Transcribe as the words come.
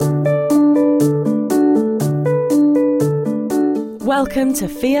Welcome to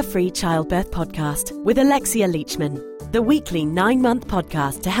Fear Free Childbirth Podcast with Alexia Leachman, the weekly 9-month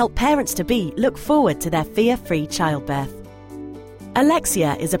podcast to help parents-to-be look forward to their fear-free childbirth.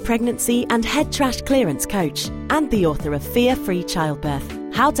 Alexia is a pregnancy and head trash clearance coach and the author of Fear Free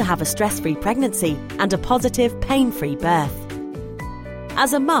Childbirth, How to Have a Stress-Free Pregnancy and a Positive, Pain-Free Birth.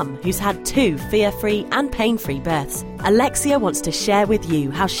 As a mum who's had 2 fear-free and pain-free births, Alexia wants to share with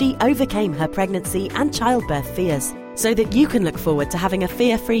you how she overcame her pregnancy and childbirth fears so that you can look forward to having a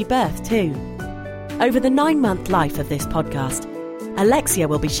fear-free birth too. Over the 9-month life of this podcast, Alexia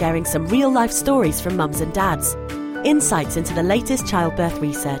will be sharing some real-life stories from mums and dads, insights into the latest childbirth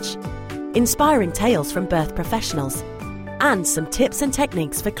research, inspiring tales from birth professionals, and some tips and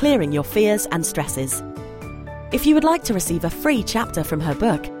techniques for clearing your fears and stresses. If you would like to receive a free chapter from her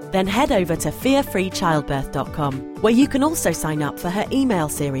book, then head over to fearfreechildbirth.com, where you can also sign up for her email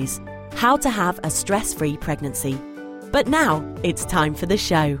series, How to Have a Stress-Free Pregnancy. But now, it's time for the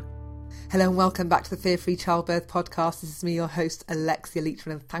show. Hello and welcome back to the Fear Free Childbirth Podcast. This is me, your host, Alexia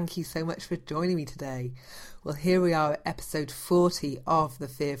Leachman, and thank you so much for joining me today. Well, here we are at episode 40 of the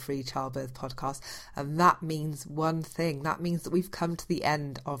Fear Free Childbirth Podcast, and that means one thing. That means that we've come to the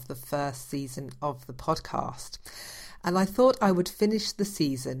end of the first season of the podcast. And I thought I would finish the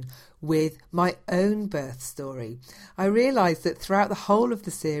season with my own birth story. I realised that throughout the whole of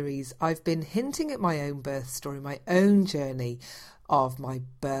the series, I've been hinting at my own birth story, my own journey of my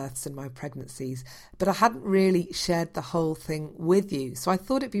births and my pregnancies, but I hadn't really shared the whole thing with you. So I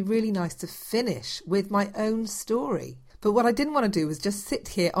thought it'd be really nice to finish with my own story. But what I didn't want to do was just sit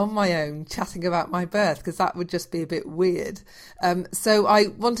here on my own chatting about my birth, because that would just be a bit weird. So I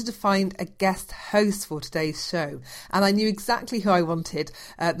wanted to find a guest host for today's show. And I knew exactly who I wanted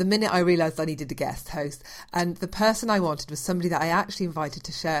the minute I realised I needed a guest host. And the person I wanted was somebody that I actually invited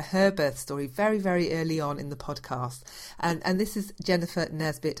to share her birth story very, very early on in the podcast. And this is Jennifer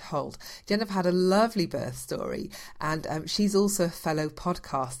Nesbitt Holt. Jennifer had a lovely birth story, and she's also a fellow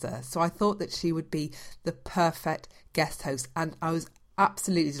podcaster. So I thought that she would be the perfect guest host, and I was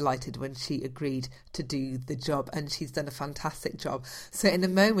absolutely delighted when she agreed to do the job, and she's done a fantastic job. So in a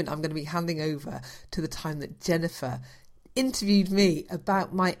moment I'm going to be handing over to the time that Jennifer interviewed me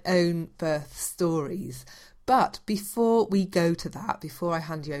about my own birth stories. But before we go to that, before I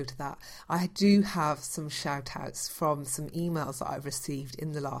hand you over to that, I do have some shout outs from some emails that I've received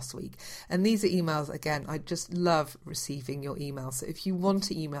in the last week. And these are emails, again, I just love receiving your emails. So if you want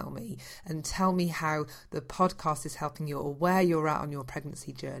to email me and tell me how the podcast is helping you or where you're at on your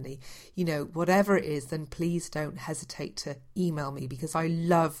pregnancy journey, you know, whatever it is, then please don't hesitate to email me, because I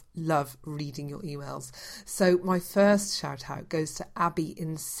love reading your emails. So my first shout out goes to Abby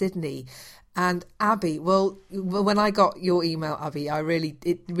in Sydney. And Abby, well, when I got your email, Abby,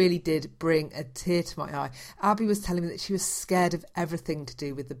 it really did bring a tear to my eye. Abby was telling me that she was scared of everything to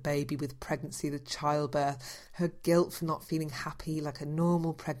do with the baby, with pregnancy, the childbirth, her guilt for not feeling happy like a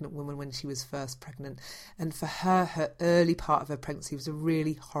normal pregnant woman when she was first pregnant. And for her early part of her pregnancy was a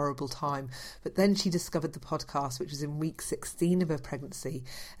really horrible time. But then she discovered the podcast, which was in week 16 of her pregnancy.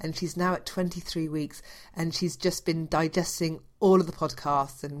 And she's now at 23 weeks, and she's just been digesting all of the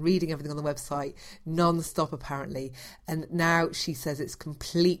podcasts and reading everything on the website non-stop apparently, and now she says it's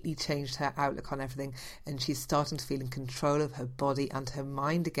completely changed her outlook on everything, and she's starting to feel in control of her body and her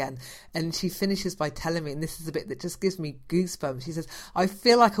mind again. And she finishes by telling me, and this is a bit that just gives me goosebumps, she says, I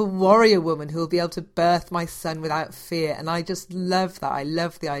feel like a warrior woman who will be able to birth my son without fear. And I just love that. I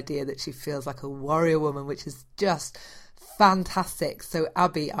love the idea that she feels like a warrior woman, which is just fantastic. So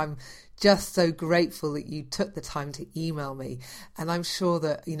Abby, I'm just so grateful that you took the time to email me, and I'm sure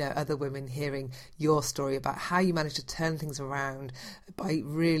that, you know, other women hearing your story about how you managed to turn things around by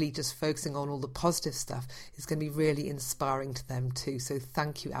really just focusing on all the positive stuff is going to be really inspiring to them too. So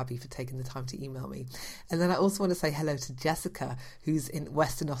thank you, Abby, for taking the time to email me. And then I also want to say hello to Jessica, who's in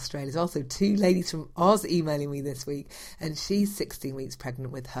Western Australia. There's also 2 ladies from Oz emailing me this week, and she's 16 weeks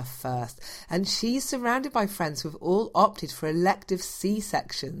pregnant with her first, and she's surrounded by friends who have all opted for elective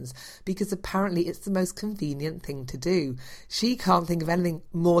C-sections because apparently it's the most convenient thing to do. She can't think of anything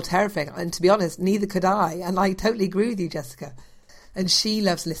more terrifying, and to be honest, neither could I, and I totally agree with you, Jessica. And she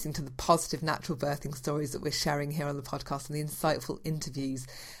loves listening to the positive natural birthing stories that we're sharing here on the podcast and the insightful interviews.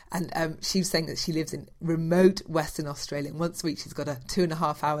 And she was saying that she lives in remote Western Australia, and once a week she's got a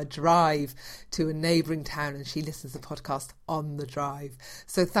 2.5-hour drive to a neighbouring town, and she listens to the podcast on the drive.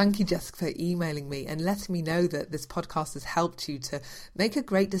 So thank you, Jessica, for emailing me and letting me know that this podcast has helped you to make a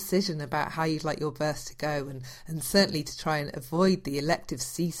great decision about how you'd like your birth to go, and certainly to try and avoid the elective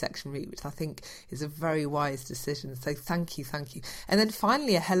C-section route, which I think is a very wise decision. So thank you. And then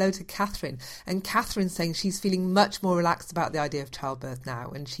finally, a hello to Catherine. And Catherine saying she's feeling much more relaxed about the idea of childbirth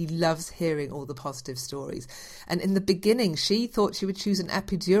now, and she loves hearing all the positive stories. And in the beginning, she thought she would choose an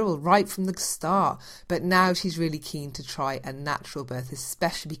epidural right from the start, but now she's really keen to try a natural birth,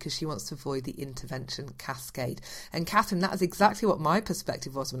 especially because she wants to avoid the intervention cascade. And Catherine, that is exactly what my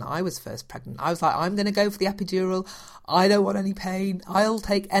perspective was when I was first pregnant. I was like, I'm going to go for the epidural. I don't want any pain. I'll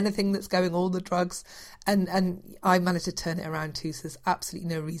take anything that's going, all the drugs. And I managed to turn it around too. So there's absolutely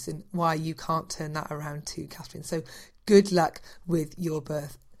no reason why you can't turn that around too, Catherine. So good luck with your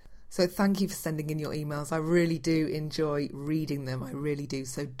birth. So thank you for sending in your emails. I really do enjoy reading them. I really do.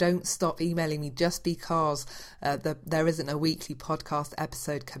 So don't stop emailing me just because there isn't a weekly podcast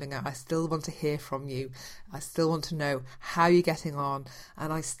episode coming out. I still want to hear from you. I still want to know how you're getting on.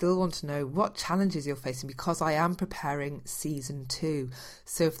 And I still want to know what challenges you're facing, because I am preparing season 2.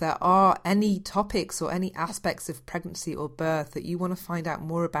 So if there are any topics or any aspects of pregnancy or birth that you want to find out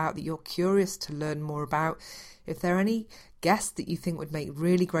more about, that you're curious to learn more about, if there are any guests that you think would make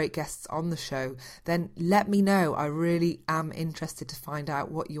really great guests on the show, then let me know. I really am interested to find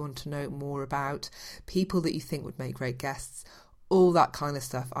out what you want to know more about, people that you think would make great guests, all that kind of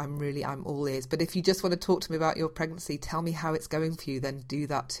stuff. I'm all ears. But if you just want to talk to me about your pregnancy, tell me how it's going for you, then do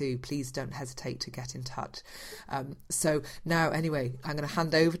that too. Please don't hesitate to get in touch. So now, anyway, I'm going to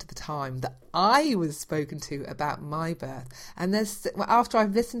hand over to the time that I was spoken to about my birth. And after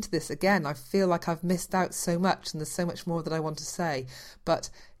I've listened to this again, I feel like I've missed out so much, and there's so much more that I want to say. But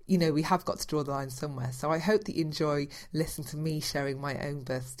we have got to draw the line somewhere. So I hope that you enjoy listening to me sharing my own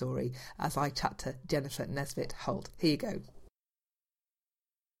birth story as I chat to Jennifer Nesbitt Holt. Here you go.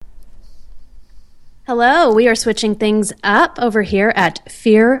 Hello, we are switching things up over here at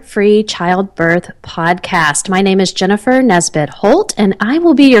Fear Free Childbirth Podcast. My name is Jennifer Nesbitt Holt, and I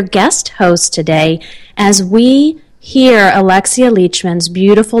will be your guest host today as we hear Alexia Leachman's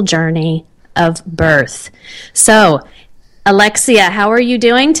beautiful journey of birth. So, Alexia, how are you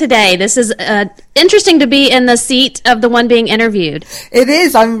doing today? This is interesting to be in the seat of the one being interviewed. It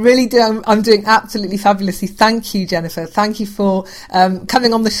is. I'm doing absolutely fabulously. Thank you, Jennifer. Thank you for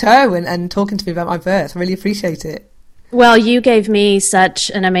coming on the show and talking to me about my birth. I really appreciate it. Well, you gave me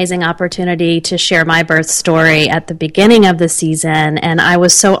such an amazing opportunity to share my birth story at the beginning of the season, and I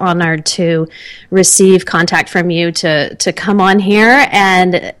was so honored to receive contact from you to come on here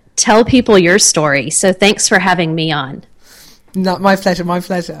and tell people your story. So thanks for having me on. No, my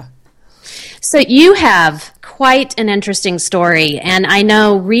pleasure. So you have quite an interesting story, and I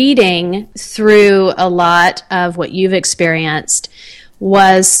know reading through a lot of what you've experienced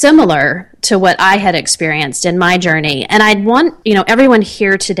was similar to what I had experienced in my journey. And I'd want, everyone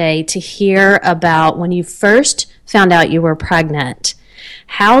here today to hear about when you first found out you were pregnant,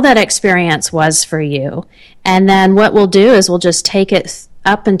 how that experience was for you. And then what we'll do is we'll just take it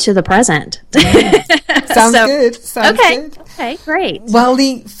up into the present. Yeah. Sounds good. Good. Okay, great. Well,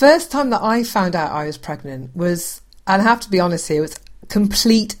 the first time that I found out I was pregnant was, and I have to be honest here, it was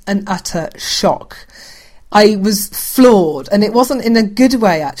complete and utter shock. I was floored, and it wasn't in a good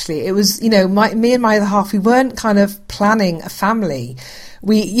way, actually. It was, me and my other half, we weren't kind of planning a family.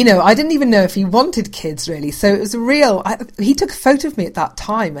 I didn't even know if he wanted kids, really. So it was he took a photo of me at that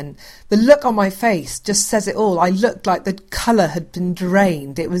time, and the look on my face just says it all. I looked like the colour had been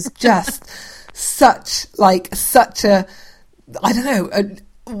drained. It was just such a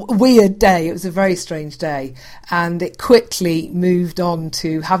weird day. It was a very strange day, and it quickly moved on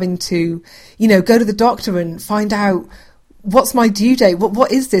to having to, go to the doctor and find out what's my due date,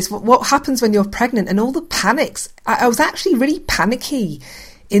 what is this, what happens when you're pregnant, and all the panics. I was actually really panicky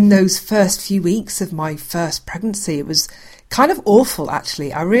in those first few weeks of my first pregnancy. It was kind of awful,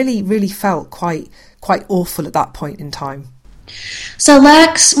 actually. I really, really felt quite awful at that point in time. So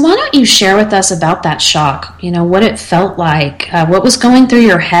Lex, why don't you share with us about that shock, what it felt like, what was going through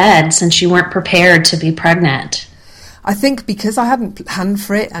your head since you weren't prepared to be pregnant? I think because I hadn't planned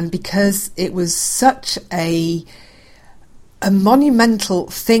for it, and because it was such a monumental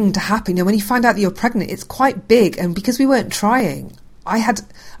thing to happen. When you find out that you're pregnant, it's quite big, and because we weren't trying, I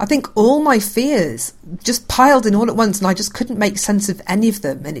think all my fears just piled in all at once, and I just couldn't make sense of any of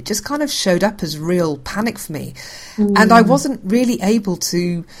them, and it just kind of showed up as real panic for me. And I wasn't really able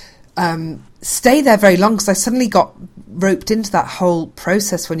to stay there very long, because I suddenly got roped into that whole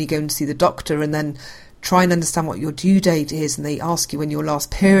process when you go and see the doctor and then try and understand what your due date is, and they ask you when your last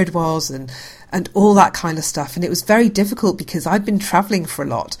period was and all that kind of stuff. And it was very difficult because I'd been travelling for a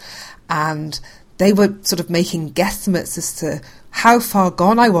lot, and they were sort of making guesstimates as to how far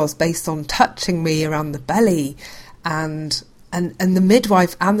gone I was based on touching me around the belly, and the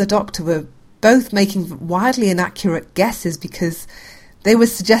midwife and the doctor were both making wildly inaccurate guesses, because they were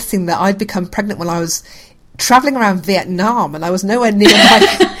suggesting that I'd become pregnant when I was travelling around Vietnam, and I was nowhere near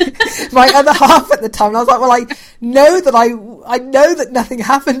my other half at the time. And I was like, well, I know that nothing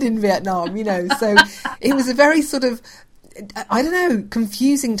happened in Vietnam, you know. So it was a very sort of, I don't know,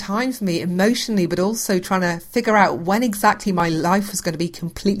 confusing time for me emotionally, but also trying to figure out when exactly my life was going to be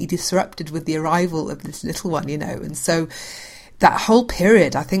completely disrupted with the arrival of this little one, you know. And so that whole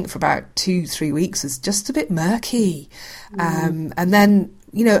period, I think for about 2-3 weeks, was just a bit murky. And then,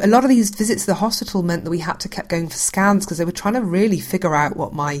 you know, a lot of these visits to the hospital meant that we had to keep going for scans, because they were trying to really figure out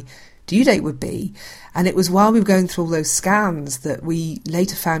what my due date would be. And it was while we were going through all those scans that we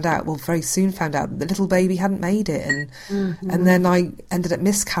later found out, well, very soon found out that the little baby hadn't made it. And then I ended up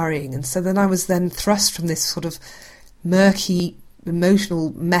miscarrying. And so then I was then thrust from this sort of murky,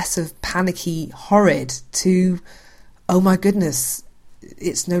 emotional mess of panicky, horrid to, oh my goodness,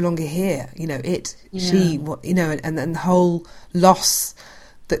 it's no longer here. You know, she, you know, and the whole loss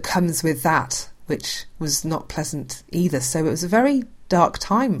that comes with that, which was not pleasant either. So it was a very dark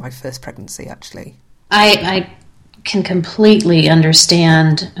time, my first pregnancy, actually. I can completely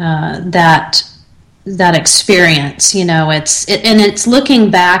understand that experience. You know, it's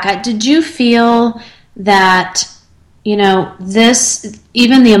looking back. Did you feel that, you know,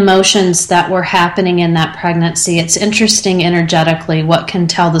 even the emotions that were happening in that pregnancy, it's interesting energetically what can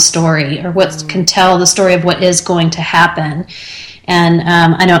tell the story, or what can tell the story of what is going to happen. And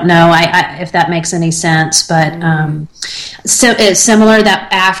I don't know if that makes any sense, but so it's similar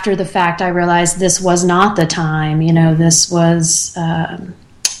that after the fact I realized this was not the time, you know, this was, but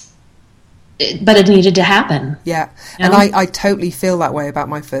it needed to happen. Yeah, you know? And I totally feel that way about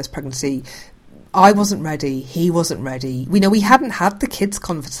my first pregnancy. I wasn't ready. He wasn't ready. We hadn't had the kids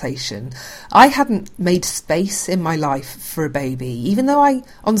conversation. I hadn't made space in my life for a baby, even though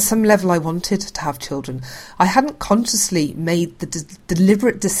on some level I wanted to have children. I hadn't consciously made the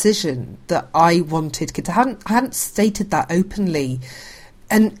deliberate decision that I wanted kids. I hadn't stated that openly.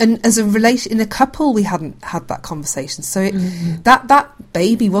 And as a relation, in a couple, we hadn't had that conversation. So that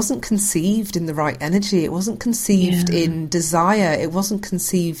baby wasn't conceived in the right energy. It wasn't conceived in desire. It wasn't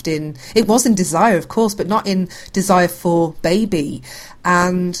conceived in... It was in desire, of course, but not in desire for baby.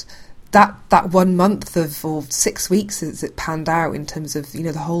 And that 1 month or 6 weeks, as it panned out in terms of, you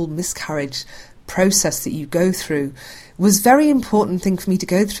know, the whole miscarriage process that you go through, was a very important thing for me to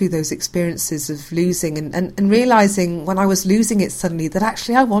go through those experiences of losing and realising when I was losing it suddenly that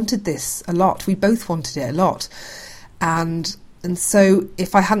actually I wanted this a lot. We both wanted it a lot. And so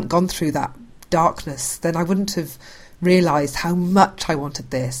if I hadn't gone through that darkness, then I wouldn't have realised how much I wanted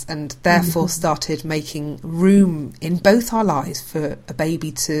this, and therefore started making room in both our lives for a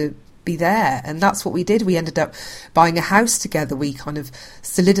baby to be there. And that's what we did. We ended up buying a house together. We kind of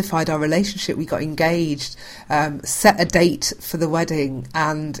solidified our relationship. We got engaged, set a date for the wedding,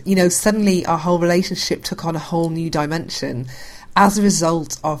 and, you know, suddenly our whole relationship took on a whole new dimension as a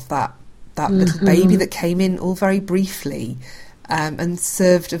result of that little baby that came in all very briefly, and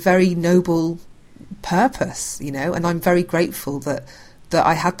served a very noble purpose, you know. And I'm very grateful that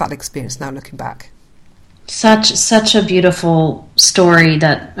I had that experience now, looking back. Such a beautiful story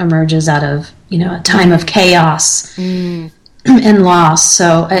that emerges out of, you know, a time of chaos and loss.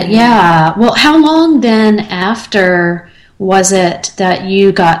 So well, how long then after was it that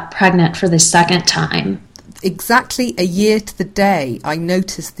you got pregnant for the second time? Exactly a year to the day, I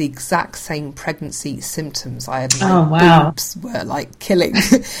noticed the exact same pregnancy symptoms. I had my boobs were like killing,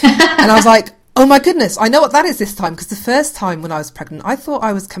 and I was like, oh my goodness, I know what that is this time, because the first time when I was pregnant, I thought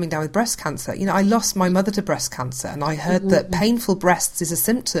I was coming down with breast cancer. You know, I lost my mother to breast cancer, and I heard that painful breasts is a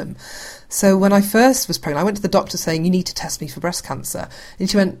symptom. So when I first was pregnant, I went to the doctor saying, you need to test me for breast cancer. And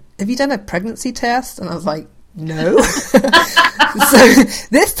she went, have you done a pregnancy test? And I was like, no. So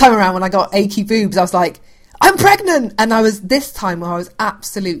this time around, when I got achy boobs, I was like, I'm pregnant. And this time I was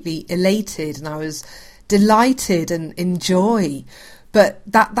absolutely elated, and I was delighted and in joy. But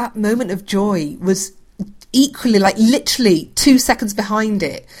that moment of joy was equally, like literally 2 seconds behind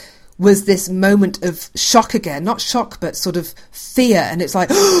it, was this moment of shock again. Not shock, but sort of fear. And it's like,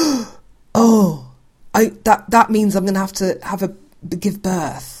 that means I'm going to have give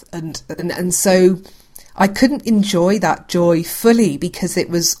birth. And so I couldn't enjoy that joy fully, because it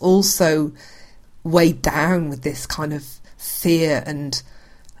was also weighed down with this kind of fear, and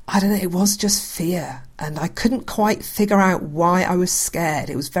I don't know, it was just fear. And I couldn't quite figure out why I was scared.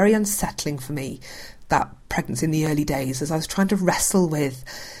 It was very unsettling for me, that pregnancy in the early days, as I was trying to wrestle with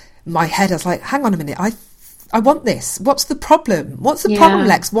my head. I was like, hang on a minute, I want this. What's the problem? What's the problem,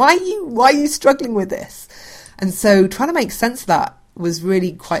 Lex? Why are you struggling with this? And so trying to make sense of that was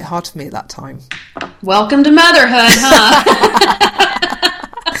really quite hard for me at that time. Welcome to motherhood, huh?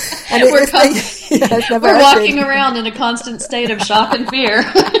 And we're walking around in a constant state of shock and fear.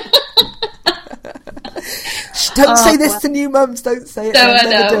 Don't say this to new mums. Don't say it. No,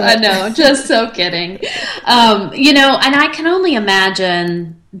 I know. Just so kidding. And I can only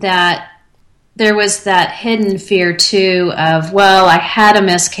imagine that there was that hidden fear too of, well, I had a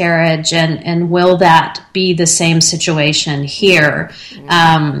miscarriage, and will that be the same situation here?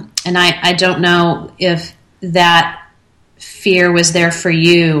 And I don't know if that fear was there for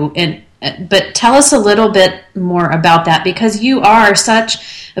you, but tell us a little bit more about that, because you are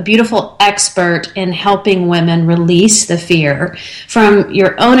such a beautiful expert in helping women release the fear from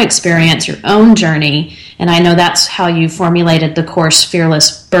your own experience, your own journey, and I know that's how you formulated the course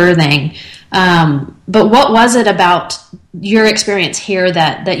Fearless Birthing. But what was it about your experience here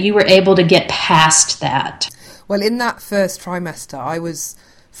that you were able to get past that? Well, in that first trimester, I was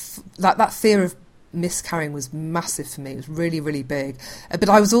that fear of miscarrying was massive for me. It was really, really big. But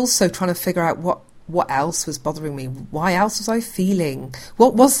I was also trying to figure out what else was bothering me. Why else was I feeling?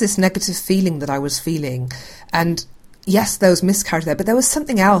 What was this negative feeling that I was feeling? And yes, there was miscarriage there, but there was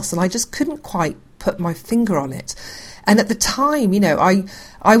something else, and I just couldn't quite put my finger on it. And at the time,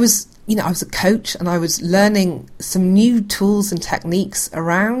 I was a coach, and I was learning some new tools and techniques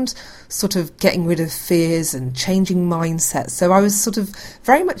around sort of getting rid of fears and changing mindsets. So I was sort of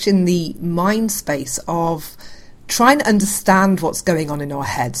very much in the mind space of trying to understand what's going on in our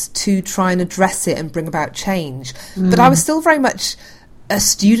heads to try and address it and bring about change. But I was still very much a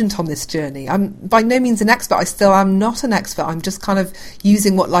student on this journey. I'm by no means an expert. I still am not an expert. I'm just kind of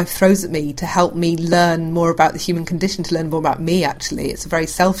using what life throws at me to help me learn more about the human condition, to learn more about me, actually. It's a very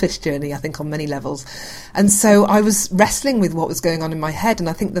selfish journey, I think, on many levels. And so I was wrestling with what was going on in my head. And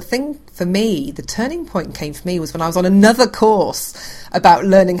I think the thing for me, the turning point came for me was when I was on another course about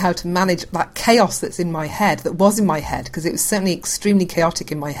learning how to manage that chaos that's in my head, that was in my head, because it was certainly extremely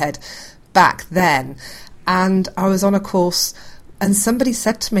chaotic in my head back then. And I was on a course, and somebody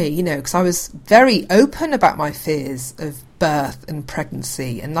said to me, because I was very open about my fears of birth and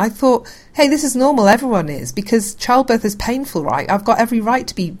pregnancy. And I thought, hey, this is normal. Everyone is, because childbirth is painful, right? I've got every right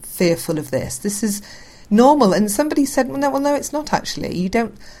to be fearful of this. This is normal. And somebody said, well, no, it's not actually. You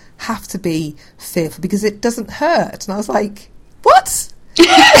don't have to be fearful because it doesn't hurt. And I was like, what?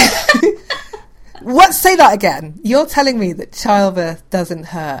 What? Say that again. You're telling me that childbirth doesn't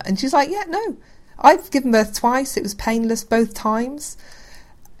hurt? And she's like, yeah, no. I've given birth twice. It was painless both times.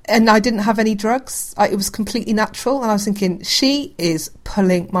 And I didn't have any drugs. It was completely natural. And I was thinking, she is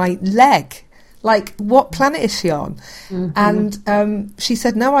pulling my leg. Like, what planet is she on? Mm-hmm. And she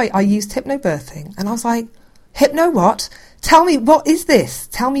said, no, I used hypnobirthing. And I was like, hypno what? Tell me, what is this?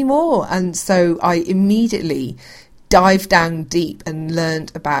 Tell me more. And so I immediately dived down deep and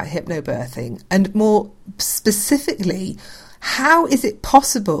learned about hypnobirthing. And more specifically, how is it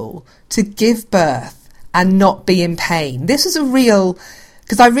possible to give birth and not be in pain? This was a real,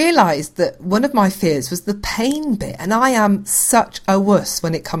 because I realised that one of my fears was the pain bit, and I am such a wuss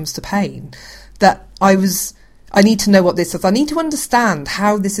when it comes to pain that I need to know what this is. I need to understand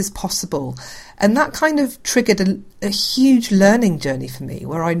how this is possible. And that kind of triggered a huge learning journey for me,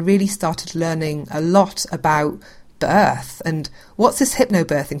 where I really started learning a lot about birth and what's this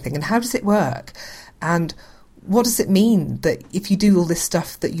hypnobirthing thing and how does it work? And what does it mean that if you do all this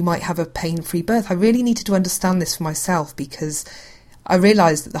stuff that you might have a pain-free birth? I really needed to understand this for myself, because I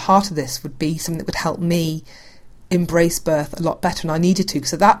realised that the heart of this would be something that would help me embrace birth a lot better, and I needed to,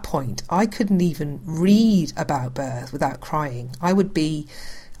 because at that point I couldn't even read about birth without crying.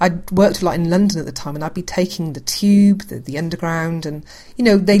 I'd worked a lot in London at the time, and I'd be taking the tube, the underground, and,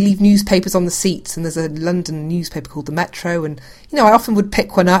 they leave newspapers on the seats, and there's a London newspaper called The Metro, and, I often would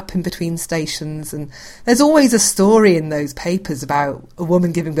pick one up in between stations, and there's always a story in those papers about a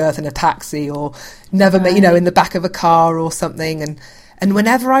woman giving birth in a taxi, or never, in the back of a car or something, and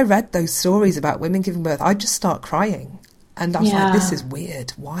whenever I read those stories about women giving birth, I'd just start crying. And I was like, this is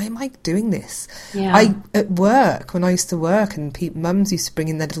weird. Why am I doing this? Yeah. At work, when I used to work, and mums used to bring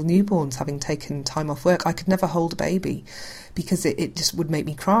in their little newborns having taken time off work, I could never hold a baby because it just would make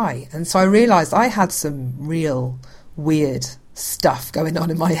me cry. And so I realised I had some real weird stuff going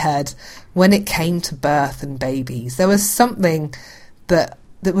on in my head when it came to birth and babies. There was something that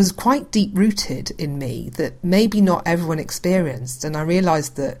was quite deep-rooted in me that maybe not everyone experienced. And I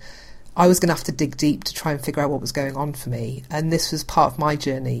realised that I was going to have to dig deep to try and figure out what was going on for me. And this was part of my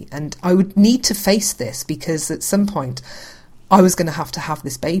journey. And I would need to face this, because at some point I was going to have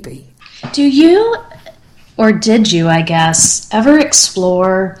this baby. Do you, or did you, I guess, ever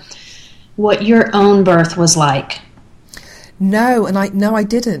explore what your own birth was like? No, I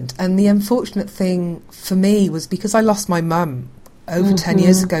didn't. And the unfortunate thing for me was because I lost my mum over 10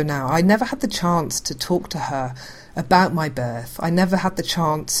 years ago now, I never had the chance to talk to her about my birth. I never had the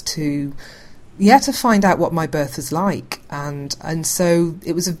chance to find out what my birth was like. And so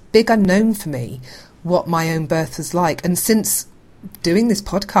it was a big unknown for me what my own birth was like. And since doing this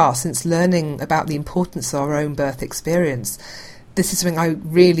podcast, since learning about the importance of our own birth experience, this is something I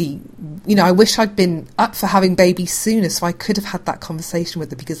really, I wish I'd been up for having babies sooner so I could have had that conversation with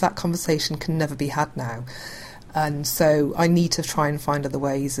her, because that conversation can never be had now. And so I need to try and find other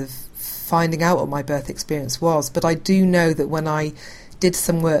ways of finding out what my birth experience was. But I do know that when I did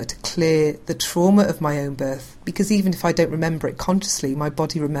some work to clear the trauma of my own birth, because even if I don't remember it consciously, my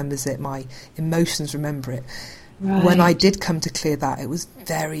body remembers it, my emotions remember it. Right. When I did come to clear that, it was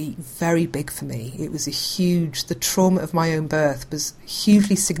very, very big for me. It was the trauma of my own birth was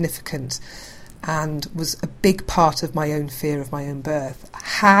hugely significant and was a big part of my own fear of my own birth.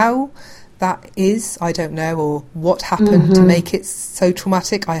 How that is, I don't know, or what happened to make it so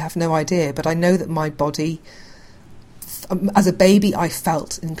traumatic, I have no idea. But I know that my body, as a baby, I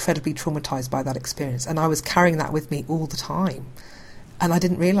felt incredibly traumatized by that experience, and I was carrying that with me all the time. And I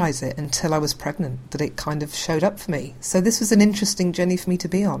didn't realise it until I was pregnant, that it kind of showed up for me. So this was an interesting journey for me to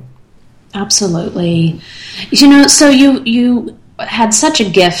be on. Absolutely. So you had such a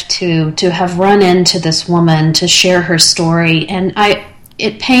gift to have run into this woman, to share her story. And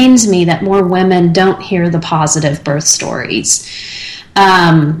it pains me that more women don't hear the positive birth stories.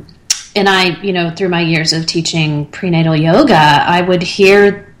 And I, through my years of teaching prenatal yoga, I would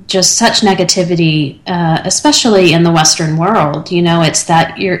hear just such negativity, especially in the Western world. It's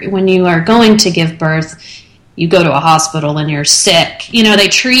that when you are going to give birth, you go to a hospital and you're sick. They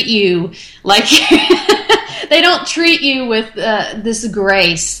treat you like they don't treat you with this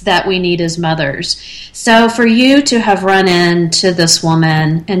grace that we need as mothers. So for you to have run into this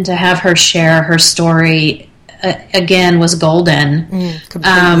woman and to have her share her story again was golden.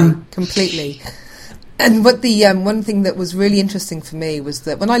 Completely. And what the one thing that was really interesting for me was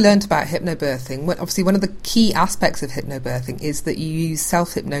that when I learned about hypnobirthing, obviously one of the key aspects of hypnobirthing is that you use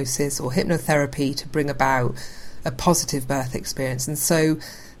self-hypnosis or hypnotherapy to bring about a positive birth experience. And so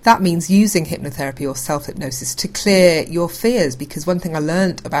that means using hypnotherapy or self-hypnosis to clear your fears, because one thing I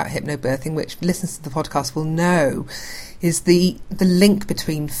learned about hypnobirthing, which listeners to the podcast will know, is the link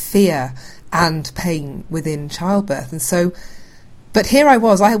between fear and pain within childbirth. And so, but here I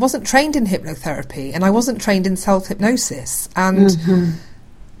wasn't trained in hypnotherapy and I wasn't trained in self-hypnosis. And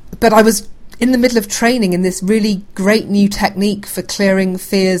but I was in the middle of training in this really great new technique for clearing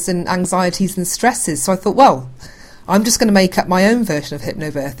fears and anxieties and stresses. So I thought, well, I'm just going to make up my own version of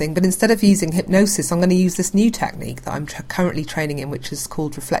hypnobirthing, but instead of using hypnosis, I'm going to use this new technique that I'm currently training in, which is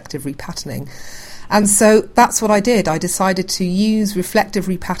called reflective repatterning. And so that's what I did. I decided to use reflective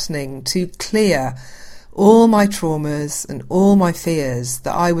repatterning to clear all my traumas and all my fears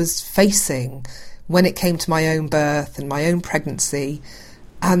that I was facing when it came to my own birth and my own pregnancy.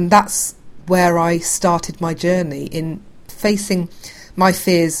 And that's where I started my journey, in facing my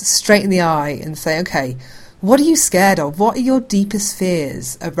fears straight in the eye and say, okay, what are you scared of? What are your deepest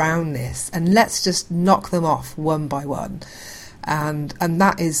fears around this? And let's just knock them off one by one. And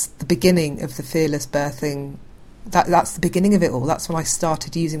that is the beginning of the fearless birthing. That's the beginning of it all. That's when I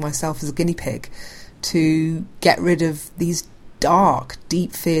started using myself as a guinea pig to get rid of these dark,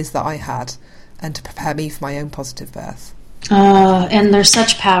 deep fears that I had and to prepare me for my own positive birth. And there's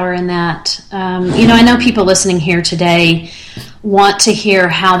such power in that. I know people listening here today want to hear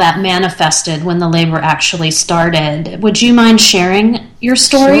how that manifested when the labor actually started. Would you mind sharing your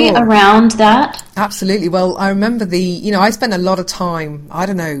story around that? Absolutely. Well, I remember I spent a lot of time,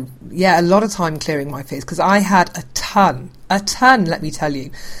 a lot of time clearing my fears, because I had a ton, let me tell you.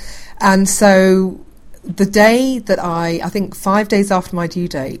 And so the day that I think 5 days after my due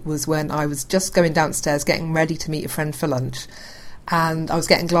date was when I was just going downstairs getting ready to meet a friend for lunch, and I was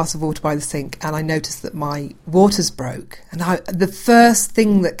getting a glass of water by the sink, and I noticed that my waters broke. And the first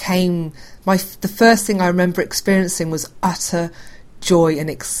thing I remember experiencing was utter joy and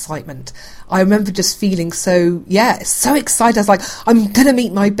excitement. I remember just feeling so excited. I was like, I'm going to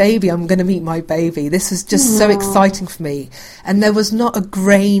meet my baby. This was just so exciting for me. And there was not a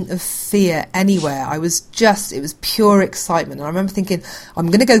grain of fear anywhere. It was pure excitement. And I remember thinking, I'm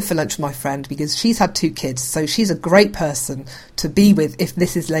going to go for lunch with my friend because she's had 2 kids. So she's a great person to be with if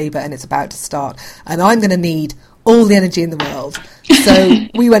this is labour and it's about to start. And I'm going to need all the energy in the world. So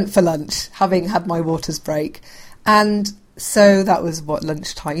we went for lunch, having had my waters break. And so that was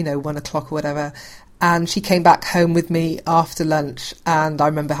lunchtime, 1 o'clock or whatever. And she came back home with me after lunch, and I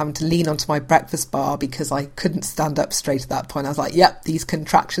remember having to lean onto my breakfast bar because I couldn't stand up straight at that point. I was like, yep, these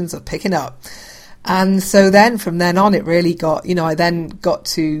contractions are picking up. And so then from then on, it really got, I then got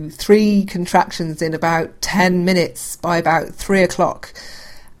to 3 contractions in about 10 minutes by about 3 o'clock.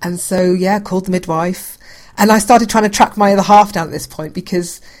 And so, called the midwife. And I started trying to track my other half down at this point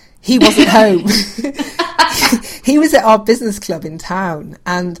because he wasn't home. He was at our business club in town,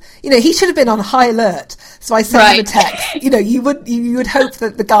 and he should have been on high alert. So I sent him a text. You would hope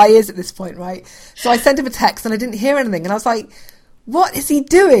that the guy is at this point, right? So I sent him a text, and I didn't hear anything, and I was like, "What is he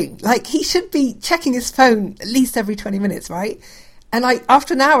doing? Like, he should be checking his phone at least every 20 minutes, right?" And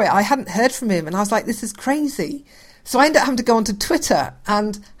after an hour, I hadn't heard from him, and I was like, "This is crazy." So I ended up having to go onto Twitter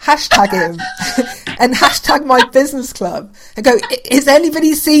and hashtag him and hashtag my business club and go, "Has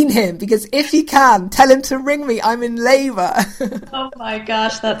anybody seen him? Because if you can, tell him to ring me. I'm in labour." Oh my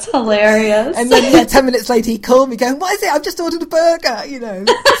gosh, that's hilarious. And then 10 minutes later he called me going, "What is it? I've just ordered a burger,"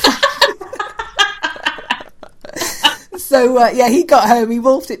 So, he got home, he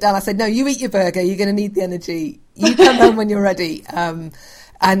wolfed it down. I said, "No, you eat your burger. You're going to need the energy. You come home when you're ready."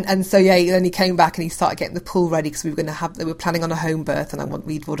 And so then he came back and he started getting the pool ready because we were planning on a home birth, and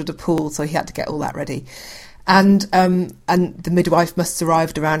we'd ordered a pool, so he had to get all that ready. And the midwife must have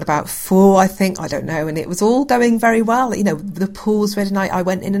arrived around about 4, I think, I don't know, and it was all going very well. The pool was ready. I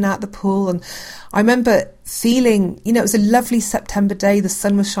went in and out the pool, and I remember feeling, it was a lovely September day. The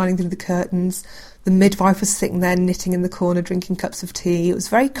sun was shining through the curtains. The midwife was sitting there knitting in the corner, drinking cups of tea. It was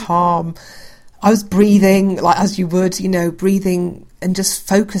very calm. I was breathing, like as you would, breathing and just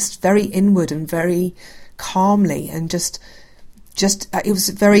focused very inward and very calmly, and just it was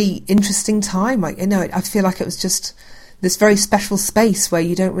a very interesting time. I feel like it was just this very special space where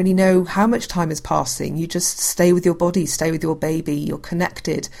you don't really know how much time is passing. You just stay with your body, stay with your baby. You're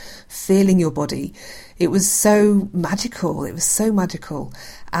connected, feeling your body. It was so magical. It was so magical.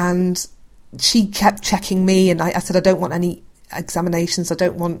 And she kept checking me, and I said, "I don't want any examinations. I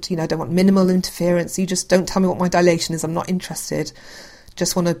don't want minimal interference. You just don't tell me what my dilation is. I'm not interested.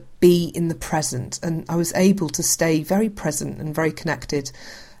 Just want to be in the present." And I was able to stay very present and very connected.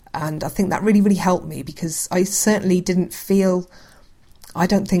 And I think that really, really helped me, because I certainly didn't feel, I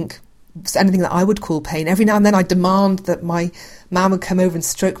don't think it's anything that I would call pain. Every now and then I demand that my man would come over and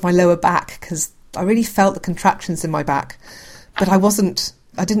stroke my lower back, because I really felt the contractions in my back. But I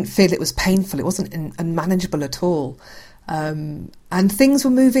didn't feel it was painful. It wasn't unmanageable at all. And things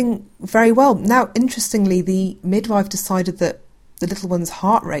were moving very well. Now, interestingly, the midwife decided that the little one's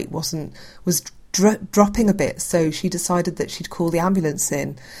heart rate was dropping a bit, so she decided that she'd call the ambulance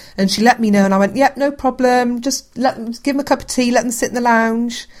in, and she let me know, and I went, "Yep, no problem. Just give them a cup of tea, let them sit in the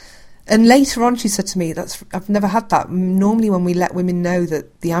lounge." And later on, she said to me, "I've never had that. Normally, when we let women know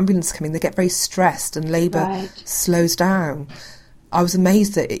that the ambulance is coming, they get very stressed, and labour slows down." I was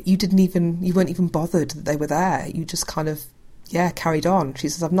amazed that you weren't even bothered that they were there. You just kind of, carried on. She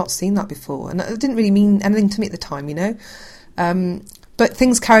says, "I've not seen that before." And it didn't really mean anything to me at the time, But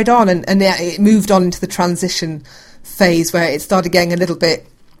things carried on, and it moved on into the transition phase where it started getting a little bit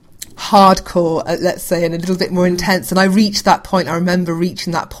hardcore, let's say, and a little bit more intense. And I reached that point. I remember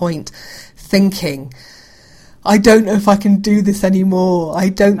reaching that point thinking, I don't know if I can do this anymore. I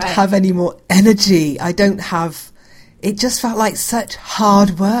don't have any more energy. It just felt like such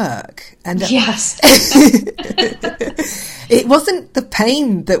hard work. And yes. It wasn't the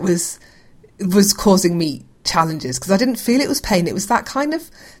pain that was causing me challenges, because I didn't feel it was pain. It was that kind of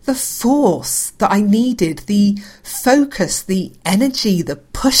the force that I needed, the focus, the energy, the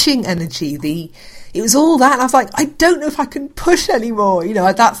pushing energy, it was all that. And I was like, I don't know if I can push anymore.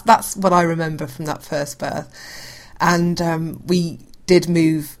 That's what I remember from that first birth. And we did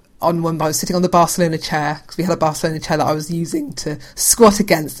move on one. I was sitting on the Barcelona chair, because we had a Barcelona chair that I was using to squat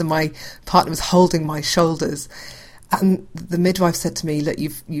against, and my partner was holding my shoulders. And the midwife said to me, "Look,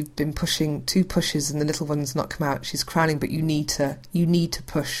 you've been pushing 2 pushes and the little one's not come out. She's crowning, but you need to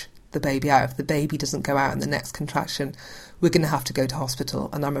push the baby out. If the baby doesn't go out in the next contraction, we're going to have to go to hospital."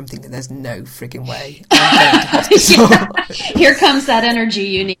 And I remember thinking, there's no frigging way I'm going to hospital. Here comes that energy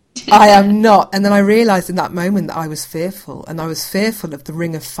you need. I am not. And then I realised in that moment that I was fearful, and I was fearful of the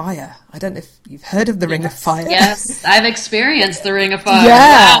Ring of Fire. I don't know if you've heard of the Ring of Fire. Yes, I've experienced the Ring of Fire.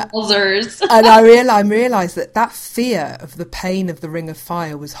 Yeah. Wowzers. And I realised that fear of the pain of the Ring of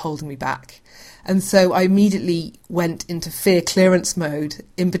Fire was holding me back. And so I immediately went into fear clearance mode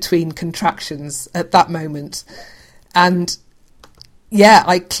in between contractions at that moment. And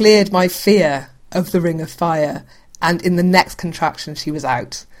I cleared my fear of the Ring of Fire. And in the next contraction, she was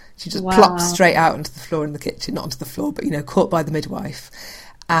out. She just plopped straight out onto the floor in the kitchen, not onto the floor, but, caught by the midwife.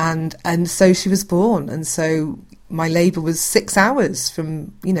 And so she was born. And so my labour was 6 hours from,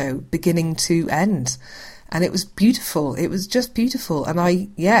 beginning to end. And it was beautiful. It was just beautiful. And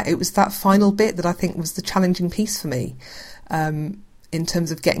it was that final bit that I think was the challenging piece for me, in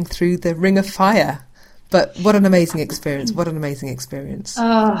terms of getting through the ring of fire. But what an amazing experience. What an amazing experience.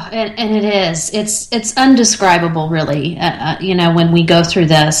 Oh, and it is. It's undescribable, really, when we go through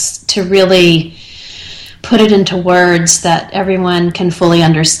this, to really put it into words that everyone can fully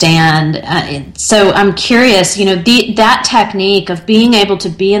understand. So I'm curious, that technique of being able to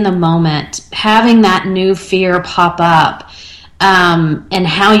be in the moment, having that new fear pop up, and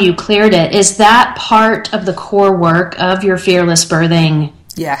how you cleared it, is that part of the core work of your Fearless Birthing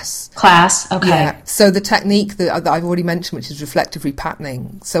class? Okay. Yeah. So the technique that I've already mentioned, which is reflective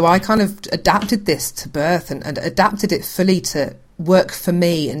repatterning. So I kind of adapted this to birth and adapted it fully to work for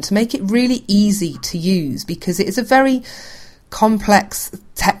me and to make it really easy to use, because it is a very complex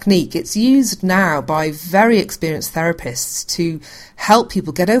technique. It's used now by very experienced therapists to help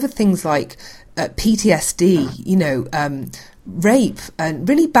people get over things like PTSD, rape and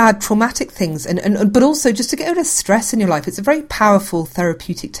really bad traumatic things, and but also just to get over stress in your life. It's a very powerful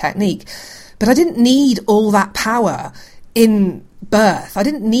therapeutic technique. But I didn't need all that power in birth. I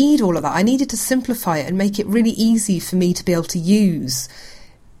didn't need all of that. I needed to simplify it and make it really easy for me to be able to use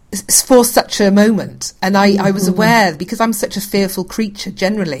for such a moment. And I was aware, because I'm such a fearful creature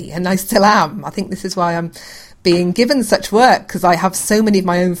generally, and I still am. I think this is why I'm being given such work, because I have so many of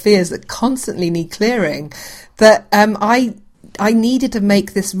my own fears that constantly need clearing, that I needed to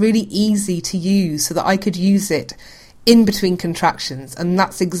make this really easy to use so that I could use it in between contractions. And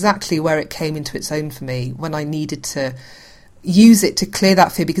that's exactly where it came into its own for me, when I needed to use it to clear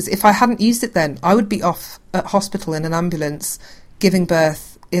that fear. Because if I hadn't used it then, I would be off at hospital in an ambulance giving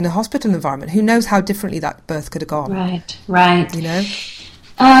birth in a hospital environment. Who knows how differently that birth could have gone. Right.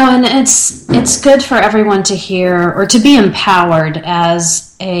 Oh, and it's good for everyone to hear, or to be empowered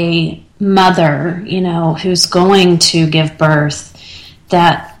as a mother, who's going to give birth,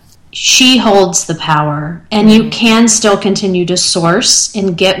 that she holds the power, and you can still continue to source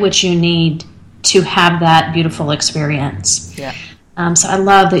and get what you need to have that beautiful experience. Yeah. So I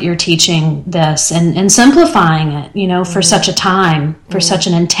love that you're teaching this and simplifying it, for such a time, for such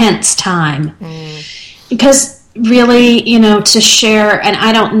an intense time. Because really, to share, and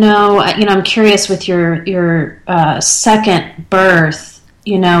I don't know, I'm curious with your second birth,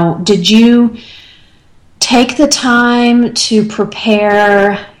 did you take the time to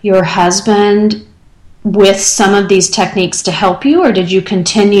prepare your husband with some of these techniques to help you, or did you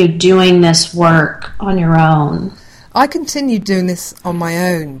continue doing this work on your own? I continued doing this on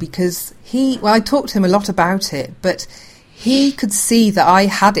my own, because I talked to him a lot about it, but he could see that I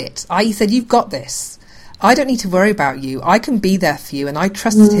had it. He said, "You've got this. I don't need to worry about you. I can be there for you." And I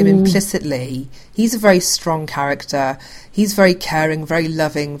trusted him implicitly. He's a very strong character. He's very caring, very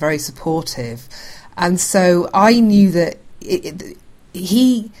loving, very supportive. And so I knew that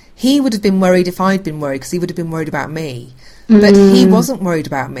he would have been worried if I'd been worried, because he would have been worried about me. But he wasn't worried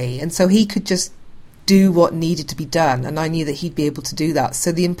about me. And so he could just do what needed to be done. And I knew that he'd be able to do that.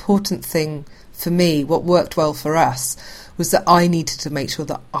 So the important thing for me, what worked well for us, was that I needed to make sure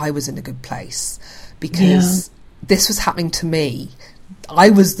that I was in a good place. Because this was happening to me.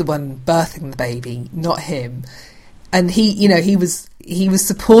 I was the one birthing the baby, not him. And he was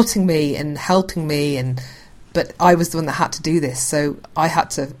supporting me and helping me, but I was the one that had to do this. So I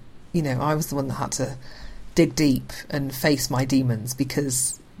had to, I was the one that had to dig deep and face my demons,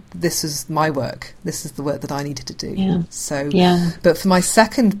 because this is my work. This is the work that I needed to do. Yeah. So, but for my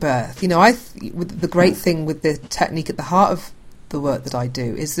second birth, the great thing with the technique at the heart of the work that I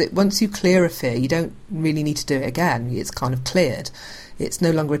do is that once you clear a fear, you don't really need to do it again. It's kind of cleared. It's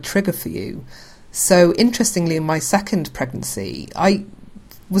no longer a trigger for you. So interestingly, in my second pregnancy, I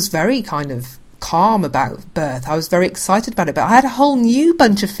was very kind of calm about birth. I was very excited about it, but I had a whole new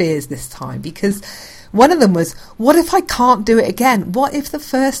bunch of fears this time, because one of them was, what if I can't do it again? What if the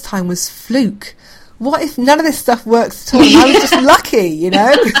first time was fluke? What if none of this stuff works at all? I was just lucky,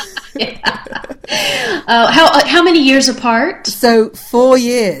 How many years apart? So 4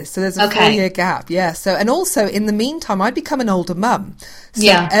 years. So there's a 4-year gap. Yeah. So, and also in the meantime, I'd become an older mum.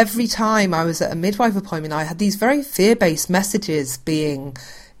 So every time I was at a midwife appointment, I had these very fear-based messages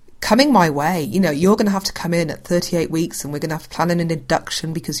coming my way. You're going to have to come in at 38 weeks and we're going to have to plan an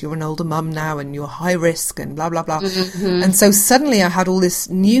induction because you're an older mum now and you're high risk and blah, blah, blah. And so suddenly I had all this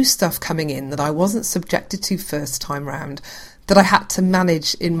new stuff coming in that I wasn't subjected to first time round, that I had to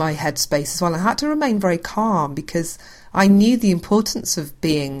manage in my headspace as well. I had to remain very calm, because I knew the importance of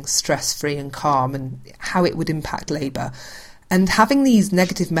being stress-free and calm and how it would impact labour. And having these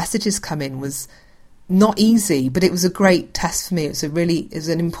negative messages come in was not easy, but it was a great test for me. It was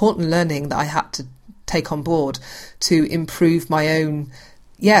an important learning that I had to take on board to improve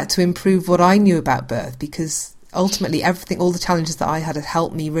to improve what I knew about birth, because ultimately all the challenges that I had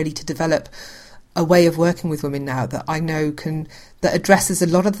helped me really to develop a way of working with women now that I know that addresses a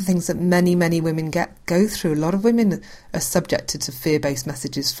lot of the things that many, many women go through. A lot of women are subjected to fear-based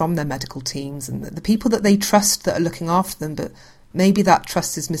messages from their medical teams and the people that they trust that are looking after them, but maybe that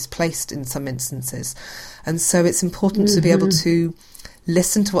trust is misplaced in some instances. And so it's important to be able to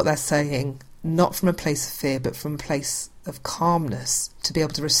listen to what they're saying, not from a place of fear, but from a place of calmness, to be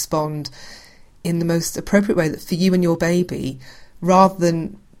able to respond in the most appropriate way that for you and your baby, rather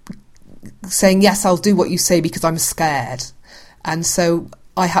than saying, yes, I'll do what you say because I'm scared. And so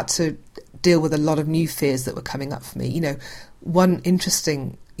I had to deal with a lot of new fears that were coming up for me. One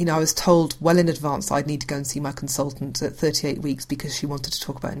interesting, I was told well in advance I'd need to go and see my consultant at 38 weeks because she wanted to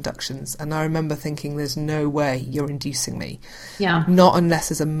talk about inductions. And I remember thinking, there's no way you're inducing me. Yeah. Not unless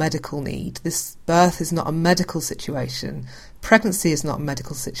there's a medical need. This birth is not a medical situation. Pregnancy is not a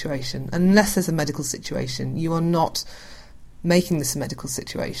medical situation. Unless there's a medical situation, you are not making this a medical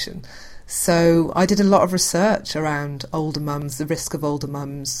situation. So I did a lot of research around older mums, the risk of older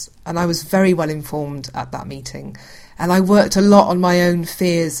mums, and I was very well informed at that meeting. And I worked a lot on my own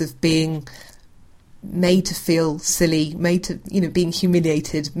fears of being made to feel silly, made to, being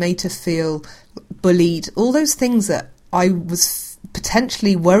humiliated, made to feel bullied, all those things that I was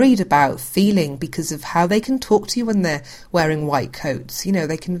potentially worried about feeling because of how they can talk to you when they're wearing white coats.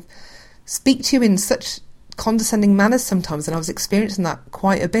 They can speak to you in such condescending manners sometimes, and I was experiencing that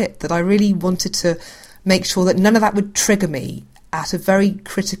quite a bit, that I really wanted to make sure that none of that would trigger me at a very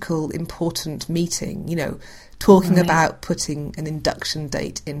critical, important meeting, talking about putting an induction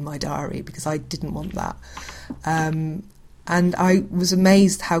date in my diary, because I didn't want that. And I was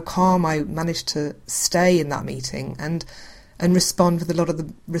amazed how calm I managed to stay in that meeting and respond with a lot of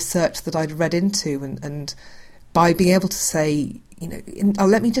the research that I'd read into, and by being able to say,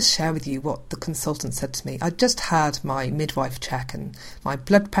 let me just share with you what the consultant said to me. I just had my midwife check and my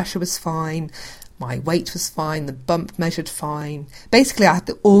blood pressure was fine, my weight was fine, the bump measured fine. Basically, I had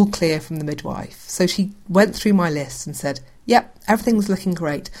the all clear from the midwife. So she went through my list and said, yep, everything's looking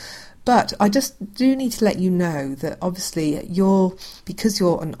great. But I just do need to let you know that obviously because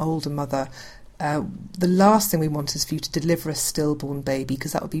you're an older mother, the last thing we want is for you to deliver a stillborn baby,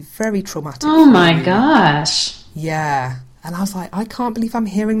 because that would be very traumatic. Oh my gosh. Yeah. And I was like, I can't believe I'm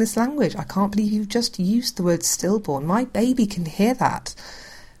hearing this language. I can't believe you just used the word stillborn. My baby can hear that.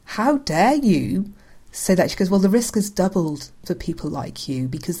 How dare you say that? She goes, well, the risk has doubled for people like you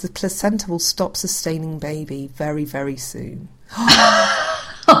because the placenta will stop sustaining baby very, very soon.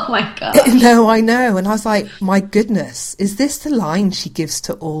 Oh my God. No, I know. And I was like, my goodness, is this the line she gives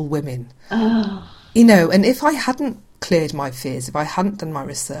to all women? Oh. And if I hadn't cleared my fears, if I hadn't done my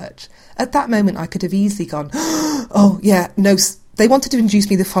research, at that moment I could have easily gone, oh yeah, no, they wanted to induce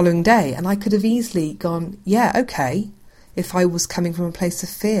me the following day, and I could have easily gone, yeah, okay, if I was coming from a place of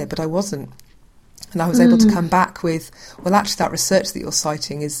fear, but I wasn't. And I was able to come back with, well, actually that research that you're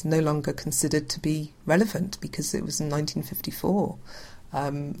citing is no longer considered to be relevant because it was in 1954.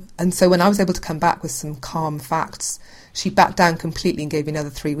 And so when I was able to come back with some calm facts, she backed down completely and gave me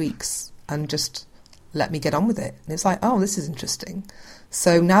another 3 weeks and just let me get on with it. And it's like, oh, this is interesting.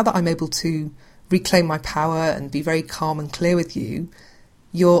 So now that I'm able to reclaim my power and be very calm and clear with you,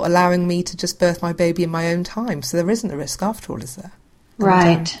 you're allowing me to just birth my baby in my own time. So there isn't a risk after all, is there?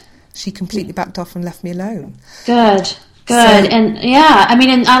 Right. She completely backed off and left me alone. Good. So, And yeah, I mean,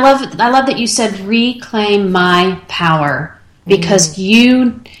 and I love that you said reclaim my power, because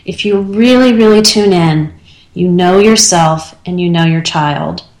if you really, really tune in, you know yourself and you know your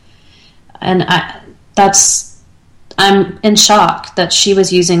child. And I'm in shock that she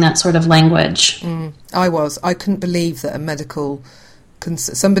was using that sort of language. I couldn't believe that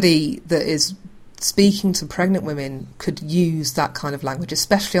somebody that is speaking to pregnant women could use that kind of language,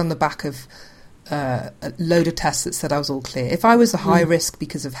 especially on the back of a load of tests that said I was all clear. If I was a high risk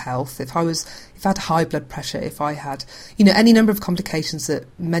because of health, if I had high blood pressure, if I had, any number of complications that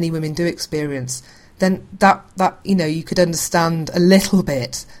many women do experience, then that you could understand a little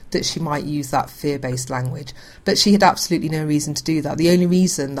bit that she might use that fear-based language. But she had absolutely no reason to do that. The only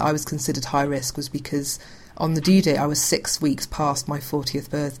reason that I was considered high risk was because on the due date I was 6 weeks past my 40th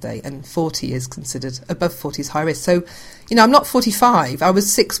birthday, and 40 is considered, above 40 is high risk. So, I'm not 45. I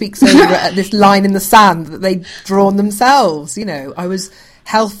was 6 weeks over at this line in the sand that they'd drawn themselves. I was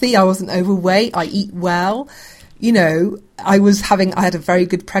healthy. I wasn't overweight. I eat well. I had a very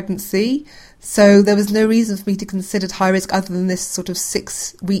good pregnancy. So there was no reason for me to consider high risk other than this sort of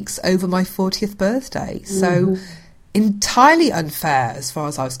 6 weeks over my 40th birthday. So entirely unfair as far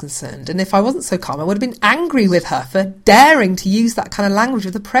as I was concerned. And if I wasn't so calm, I would have been angry with her for daring to use that kind of language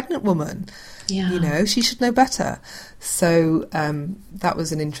with a pregnant woman. Yeah. You know, she should know better. So that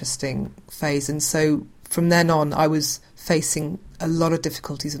was an interesting phase. And so from then on, I was facing a lot of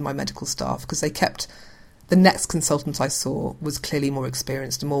difficulties with my medical staff because the next consultant I saw was clearly more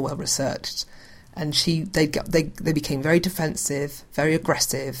experienced and more well researched, and they became very defensive, very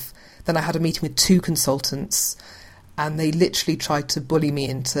aggressive. Then I had a meeting with 2 consultants, and they literally tried to bully me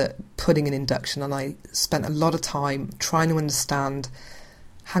into putting an induction. And I spent a lot of time trying to understand.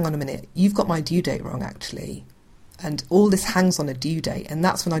 Hang on a minute, you've got my due date wrong, actually, and all this hangs on a due date. And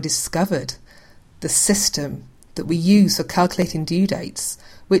that's when I discovered the system that we use for calculating due dates,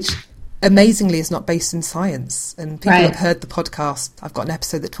 which amazingly is not based in science. And people have heard the podcast. I've got an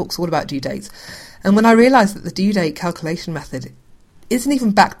episode that talks all about due dates. And when I realised that the due date calculation method isn't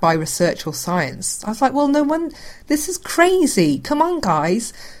even backed by research or science, I was like, well, this is crazy. Come on,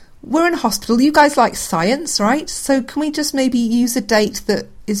 guys. We're in a hospital. You guys like science, right? So can we just maybe use a date that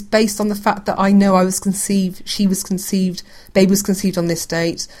is based on the fact that I know I was conceived, she was conceived, baby was conceived on this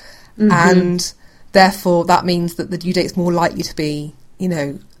date, and therefore that means that the due date is more likely to be, you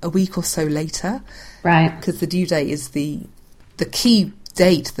know, a week or so later, right? Because the due date is the key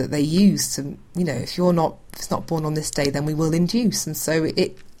date that they use to, you know, if it's not born on this day, then we will induce. And so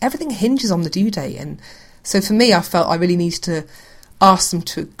everything hinges on the due date. And so for me, I felt I really needed to ask them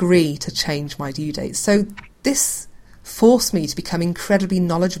to agree to change my due date. So this forced me to become incredibly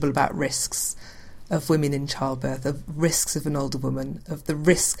knowledgeable about risks of women in childbirth, of risks of an older woman, of the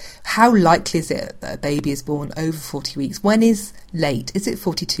risk. How likely is it that a baby is born over 40 weeks? When is late? Is it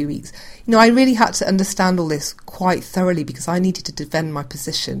 42 weeks? You know, I really had to understand all this quite thoroughly because I needed to defend my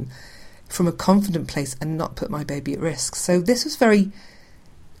position from a confident place and not put my baby at risk. So this was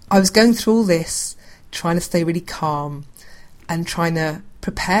I was going through all this, trying to stay really calm and trying to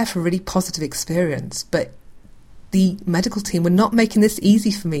prepare for a really positive experience. But the medical team were not making this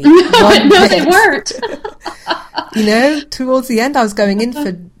easy for me. No, they weren't. You know, towards the end, I was going in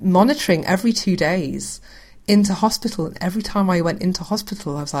for monitoring every 2 days into hospital. And every time I went into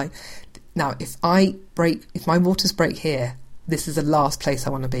hospital, I was like, now, if my waters break here, this is the last place I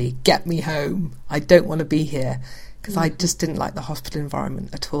want to be. Get me home. I don't want to be here. Because I just didn't like the hospital environment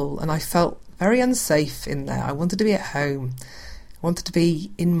at all. And I felt very unsafe in there. I wanted to be at home. I wanted to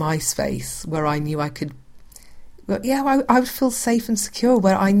be in my space where I knew I could. But yeah, I would feel safe and secure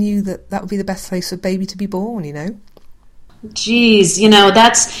where I knew that would be the best place for baby to be born, you know. Geez, you know,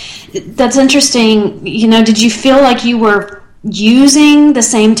 that's interesting. You know, did you feel like you were using the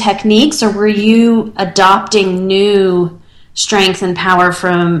same techniques, or were you adopting new strength and power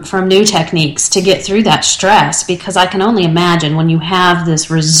from new techniques to get through that stress? Because I can only imagine when you have this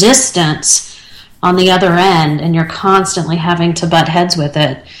resistance on the other end and you're constantly having to butt heads with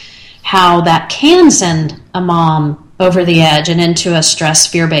it, how that can send a mom over the edge and into a stress,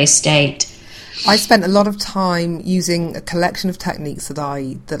 fear-based state. I spent a lot of time using a collection of techniques that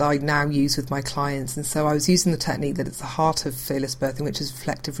I now use with my clients. And so I was using the technique that is the heart of fearless birthing, which is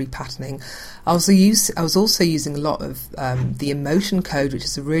reflective repatterning. I was also using a lot of the Emotion Code, which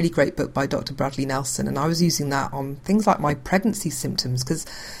is a really great book by Dr. Bradley Nelson. And I was using that on things like my pregnancy symptoms because,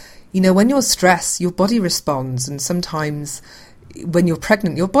 you know, when you're stressed, your body responds. And sometimes when you're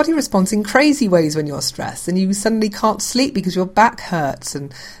pregnant, your body responds in crazy ways when you're stressed, and you suddenly can't sleep because your back hurts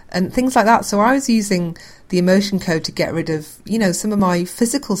and things like that. So I was using the Emotion Code to get rid of, you know, some of my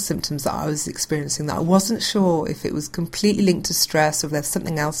physical symptoms that I was experiencing that I wasn't sure if it was completely linked to stress or if there's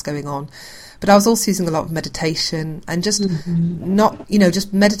something else going on. But I was also using a lot of meditation and just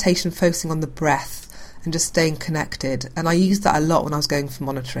just meditation focusing on the breath and just staying connected. And I used that a lot when I was going for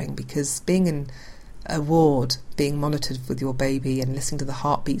monitoring, because being in a ward, being monitored with your baby and listening to the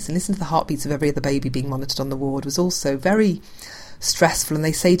heartbeats of every other baby being monitored on the ward was also very stressful. And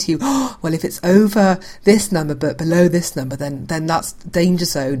they say to you, oh, well, if it's over this number but below this number, then that's danger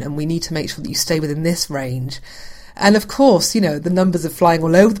zone, and we need to make sure that you stay within this range. And of course, you know, the numbers are flying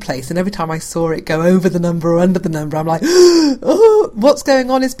all over the place, and every time I saw it go over the number or under the number, I'm like, oh, what's going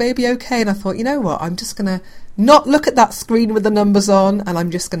on? Is baby okay? And I thought, you know what, I'm just going to not look at that screen with the numbers on, and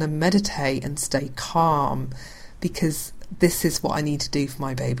I'm just going to meditate and stay calm, because this is what I need to do for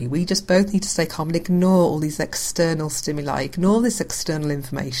my baby. We just both need to stay calm and ignore all these external stimuli, ignore this external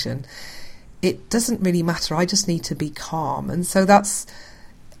information. It doesn't really matter. I just need to be calm. And so that's,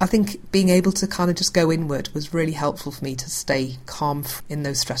 I think, being able to kind of just go inward was really helpful for me to stay calm in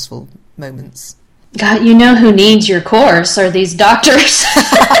those stressful moments. God, you know who needs your course are these doctors.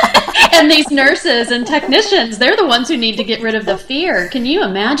 And these nurses and technicians, they're the ones who need to get rid of the fear. Can you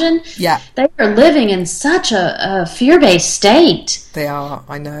imagine? Yeah. They are living in such a fear-based state. They are.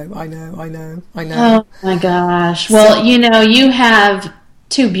 I know. Oh my gosh. Well, you have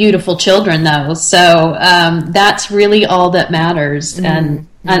 2 beautiful children, though, so that's really all that matters. And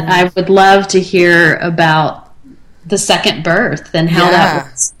I would love to hear about the second birth and how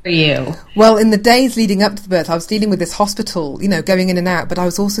that was for you. Well, in the days leading up to the birth, I was dealing with this hospital, going in and out, but I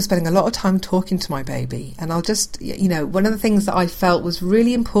was also spending a lot of time talking to my baby. And I'll just, one of the things that I felt was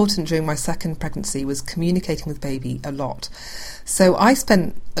really important during my second pregnancy was communicating with baby a lot. So I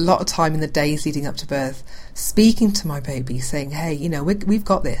spent a lot of time in the days leading up to birth speaking to my baby, saying, hey, we've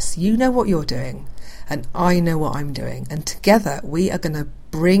got this. You know what you're doing, and I know what I'm doing. And together we are going to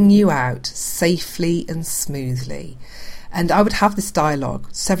bring you out safely and smoothly. And I would have this dialogue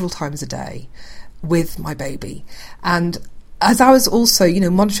several times a day with my baby. And as I was also,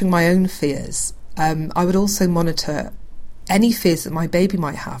 monitoring my own fears, I would also monitor any fears that my baby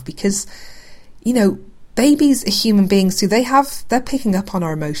might have, because, babies are human beings too. They're picking up on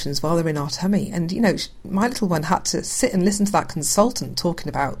our emotions while they're in our tummy. And, my little one had to sit and listen to that consultant talking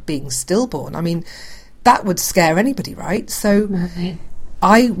about being stillborn. I mean, that would scare anybody, right? So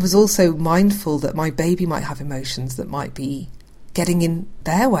I was also mindful that my baby might have emotions that might be getting in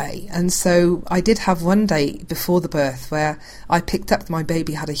their way. And so I did have one day before the birth where I picked up that my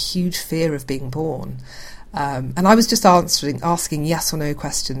baby had a huge fear of being born. And I was just asking yes or no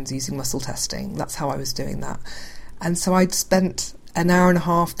questions using muscle testing. That's how I was doing that. And so I'd spent an hour and a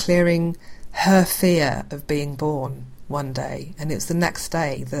half clearing her fear of being born one day. And it was the next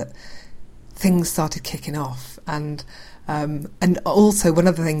day that things started kicking off. And also one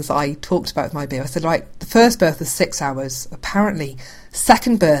of the things I talked about with my baby, I said, right, the first birth was 6 hours. Apparently,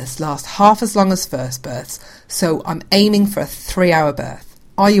 second births last half as long as first births. So I'm aiming for a 3-hour birth.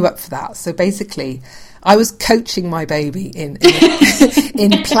 Are you up for that? So basically, I was coaching my baby in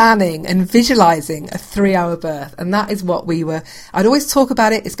planning and visualising a 3-hour birth. And that is what I'd always talk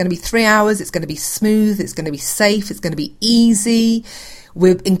about it. It's going to be 3 hours. It's going to be smooth. It's going to be safe. It's going to be easy.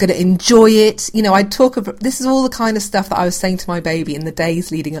 We're going to enjoy it. I'd talk about, this is all the kind of stuff that I was saying to my baby in the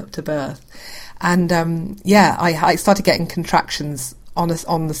days leading up to birth. And I started getting contractions on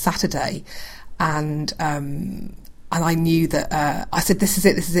the Saturday, and I knew that I said, this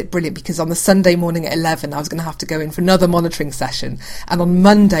is it, brilliant, because on the Sunday morning at 11 I was going to have to go in for another monitoring session, and on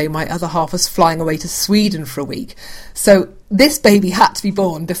Monday my other half was flying away to Sweden for a week. So this baby had to be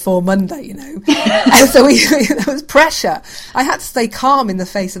born before Monday, and so there was pressure. I had to stay calm in the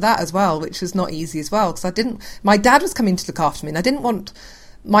face of that as well, which was not easy as well, because my dad was coming to look after me, and I didn't want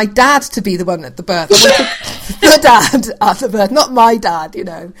my dad to be the one at the birth. I wanted the dad at the birth, not my dad,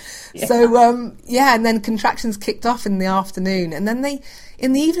 Yeah. So, and then contractions kicked off in the afternoon, and then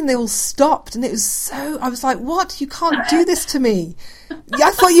in the evening they all stopped, and it was I was like, what? You can't do this to me.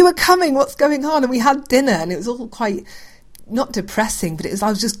 I thought you were coming. What's going on? And we had dinner, and it was all quite, not depressing, but I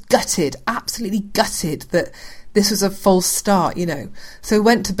was just gutted, absolutely gutted that this was a false start, So I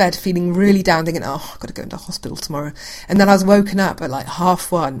went to bed feeling really down, thinking, I've got to go into hospital tomorrow. And then I was woken up at like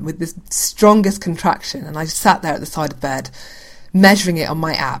 1:30 with this strongest contraction, and I sat there at the side of bed measuring it on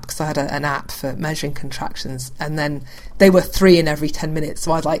my app, because I had an app for measuring contractions, and then they were 3 in every 10 minutes.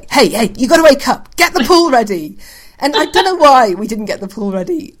 So I was like, hey, you got to wake up, get the pool ready. And I don't know why we didn't get the pool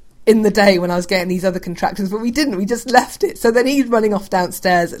ready in the day when I was getting these other contractions, but we didn't. We just left it. So then he's running off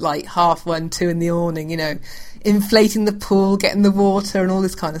downstairs at like 1:30, 2 in the morning, inflating the pool, getting the water and all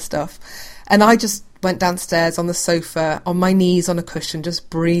this kind of stuff. And I just went downstairs on the sofa, on my knees on a cushion, just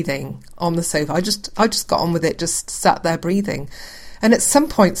breathing on the sofa. I just got on with it, just sat there breathing. And at some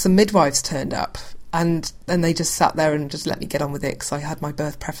point, some midwives turned up, and they just sat there and just let me get on with it, because I had my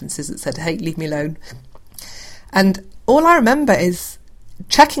birth preferences that said, hey, leave me alone. And all I remember is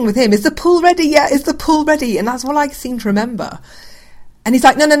checking with him, is the pool ready? Yeah, is the pool ready? And that's all I seem to remember. And he's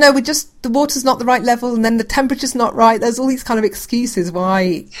like, no, the water's not the right level, and then the temperature's not right. There's all these kind of excuses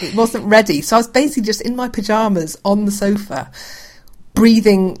why it wasn't ready. So I was basically just in my pyjamas on the sofa,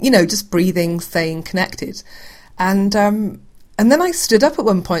 breathing, just breathing, staying connected. And then I stood up at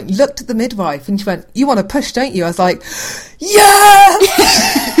one point, looked at the midwife, and she went, you want to push, don't you? I was like, yeah!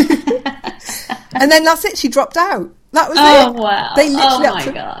 And then that's it, she dropped out. That was it. Oh, wow. They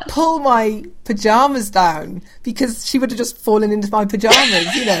literally had to pull my pyjamas down, because she would have just fallen into my pyjamas,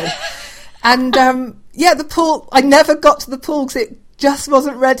 And, the pool, I never got to the pool because it just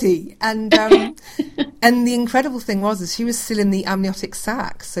wasn't ready. And and the incredible thing was she was still in the amniotic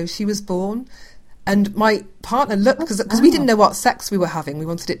sac. So she was born, and my partner looked, because we didn't know what sex we were having. We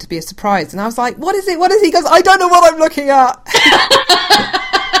wanted it to be a surprise. And I was like, what is it? What is it? He goes, I don't know what I'm looking at.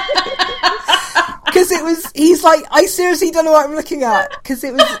 because he's like, I seriously don't know what I'm looking at, because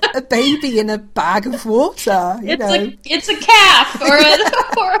it was a baby in a bag of water. It's a calf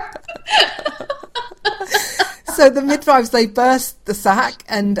So the midwives, they burst the sac,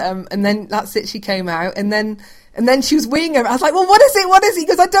 and then that's it. She came out, and then she was weeing her. I was like, well, what is it? What is it?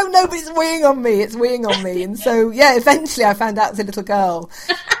 Because I don't know, but it's weeing on me. It's weeing on me. And so, yeah, eventually I found out it was a little girl,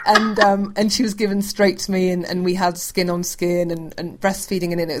 and she was given straight to me, and we had skin on skin and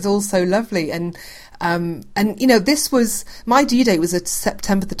breastfeeding, and it was all so lovely. And this was, my due date was at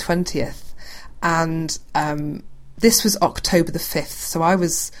September the 20th, and this was October the 5th. So I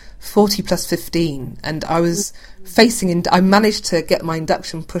was 40 plus 15, and I was I managed to get my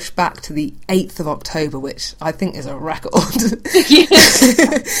induction pushed back to the 8th of October, which I think is a record. Because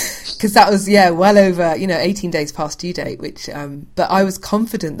that was, well over, 18 days past due date, but I was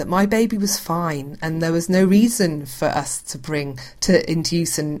confident that my baby was fine, and there was no reason for us to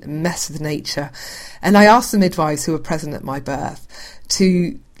induce and mess with nature. And I asked the midwives who were present at my birth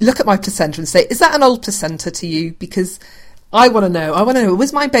to look at my placenta and say, is that an old placenta to you? Because I want to know,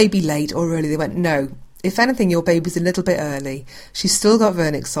 was my baby late or early? They went, no. If anything, your baby's a little bit early. She's still got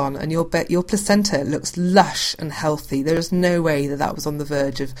vernix on, and your placenta looks lush and healthy. There is no way that was on the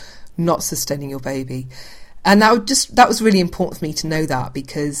verge of not sustaining your baby. And that was really important for me to know that,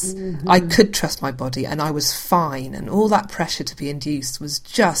 because I could trust my body, and I was fine. And all that pressure to be induced was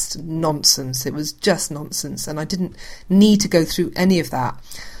just nonsense. It was just nonsense, and I didn't need to go through any of that.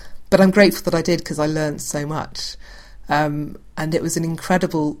 But I'm grateful that I did, because I learned so much. And it was an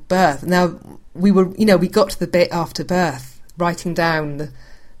incredible birth. Now, we got to the bit after birth, writing down the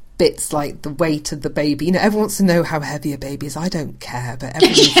bits like the weight of the baby. Everyone wants to know how heavy a baby is. I don't care, but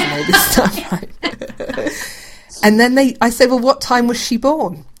everyone needs to know this stuff, right? And then I said, well, what time was she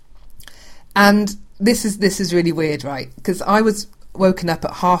born? And this is really weird, right? Because I was woken up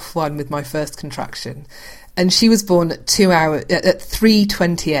at 1:30 with my first contraction, and she was born at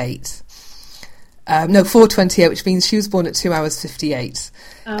 3:28. 4:28, which means she was born at 2 hours 58.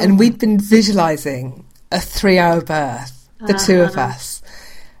 Oh. And we'd been visualising a 3-hour birth, the two of us.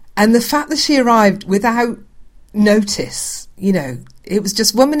 And the fact that she arrived without notice, it was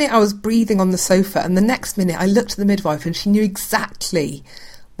just 1 minute I was breathing on the sofa, and the next minute I looked at the midwife, and she knew exactly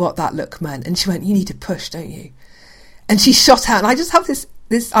what that look meant. And she went, you need to push, don't you? And she shot out, and I just have this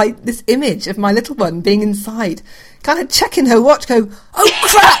image of my little one being inside, kind of checking her watch, go, oh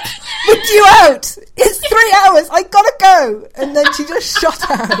crap, we're due out, it's 3 hours, I gotta go. And then she just shot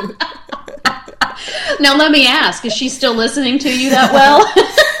out. Now let me ask, is she still listening to you that well?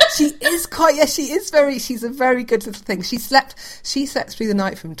 She's a very good little thing. She slept through the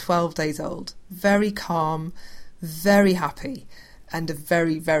night from 12 days old, very calm, very happy. And a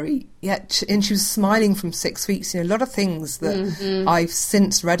very, very, and she was smiling from 6 weeks. A lot of things that I've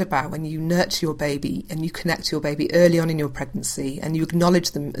since read about, when you nurture your baby and you connect to your baby early on in your pregnancy, and you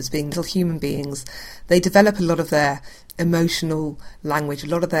acknowledge them as being little human beings, they develop a lot of their emotional language. A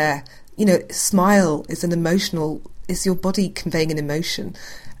lot of their, smile is is your body conveying an emotion.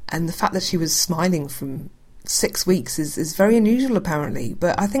 And the fact that she was smiling from 6 weeks is very unusual, apparently,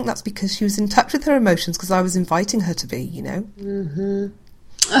 but I think that's because she was in touch with her emotions, because I was inviting her to be,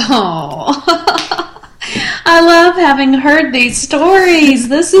 Oh, I love having heard these stories.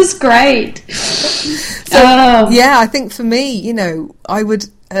 This is great. I think for me, I would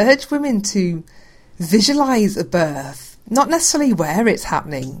urge women to visualize a birth, not necessarily where it's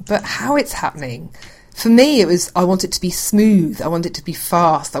happening, but how it's happening. For me, I want it to be smooth, I want it to be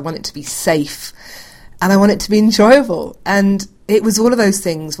fast, I want it to be safe, and I want it to be enjoyable. And it was all of those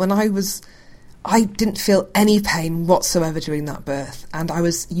things. When I didn't feel any pain whatsoever during that birth. And I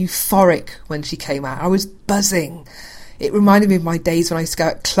was euphoric when she came out. I was buzzing. It reminded me of my days when I used to go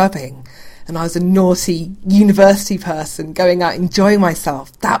out clubbing, and I was a naughty university person going out enjoying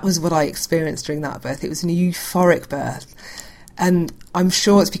myself. That was what I experienced during that birth. It was a euphoric birth. And I'm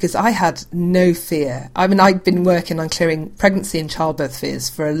sure it's because I had no fear. I mean, I'd been working on clearing pregnancy and childbirth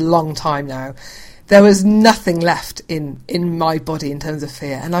fears for a long time now. There was nothing left in my body in terms of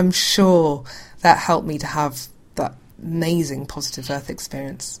fear. And I'm sure that helped me to have that amazing positive birth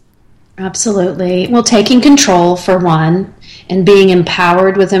experience. Absolutely. Well, taking control for one, and being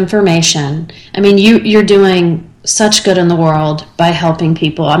empowered with information. I mean, you're doing such good in the world by helping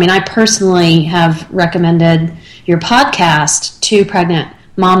people. I mean, I personally have recommended your podcast to pregnant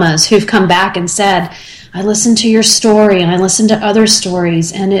mamas who've come back and said, I listened to your story and I listened to other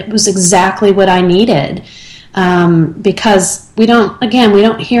stories, and it was exactly what I needed. Because we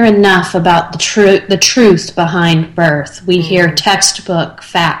don't hear enough about the truth behind birth. We hear textbook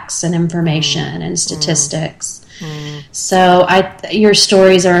facts and information and statistics. So your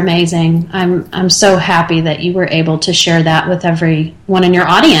stories are amazing. I'm so happy that you were able to share that with everyone in your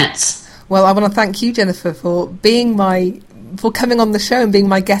audience. Well, I want to thank you, Jennifer, for coming on the show and being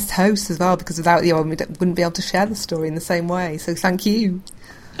my guest host as well, because without you, I wouldn't be able to share the story in the same way. So thank you.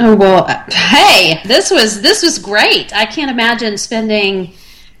 Oh, well, hey, this was great. I can't imagine spending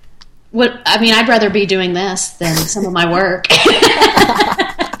I'd rather be doing this than some of my work.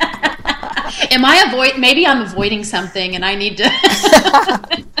 Maybe I'm avoiding something and I need to.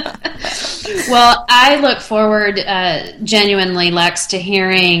 Well, I look forward genuinely, Lex, to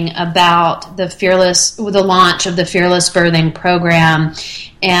hearing about the launch of the Fearless Birthing Program.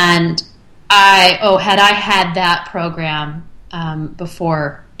 And had I had that program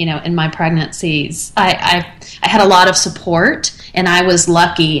before, in my pregnancies, I had a lot of support, and I was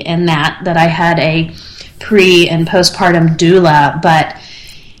lucky in that I had a pre and postpartum doula, but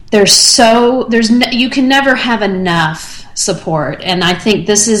you can never have enough support, and I think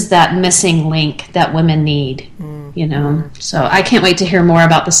this is that missing link that women need, So I can't wait to hear more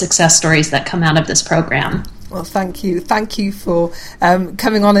about the success stories that come out of this program. Well, thank you for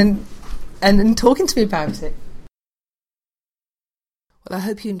coming on and talking to me about it. Well, I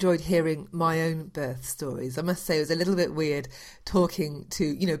hope you enjoyed hearing my own birth stories. I must say it was a little bit weird talking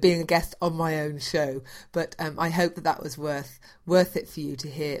to, being a guest on my own show, but I hope that was worth it for you to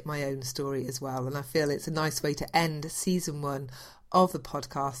hear my own story as well. And I feel it's a nice way to end season 1 of the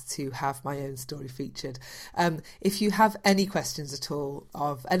podcast to have my own story featured. If you have any questions at all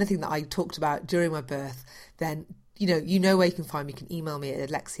of anything that I talked about during my birth, then you know where you can find me. You can email me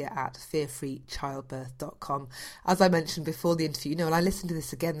at alexia@fearfreechildbirth.com. As I mentioned before the interview, when I listen to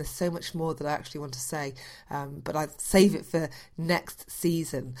this again, there's so much more that I actually want to say, but I save it for next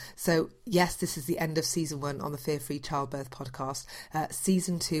season. So yes, this is the end of season 1 on the Fear Free Childbirth podcast.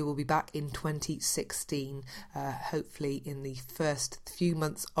 Season 2 will be back in 2016, hopefully in the first few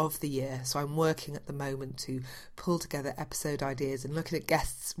months of the year. So I'm working at the moment to pull together episode ideas and looking at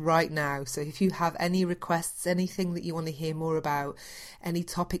guests right now. So if you have any requests, anything that you want to hear more about, any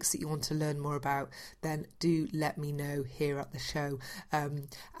topics that you want to learn more about, then do let me know here at the show.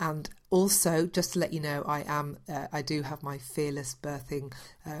 And also, just to let you know, I do have my Fearless Birthing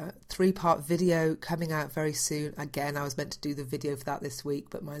 3-part video coming out very soon. Again, I was meant to do the video for that this week,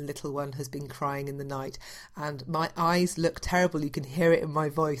 but my little one has been crying in the night and my eyes look terrible. You can hear it in my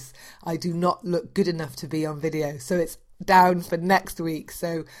voice. I do not look good enough to be on video, so it's down for next week.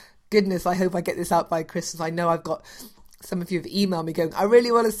 So goodness, I hope I get this out by Christmas. I know I've got some of you have emailed me going, I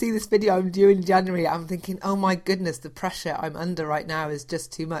really want to see this video, I'm due in January. I'm thinking, oh my goodness, the pressure I'm under right now is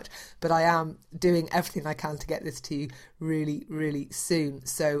just too much. But I am doing everything I can to get this to you really, really soon.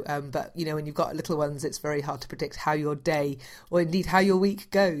 So, but when you've got little ones, it's very hard to predict how your day or indeed how your week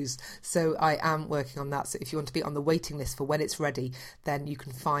goes. So I am working on that. So if you want to be on the waiting list for when it's ready, then you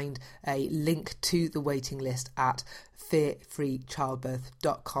can find a link to the waiting list at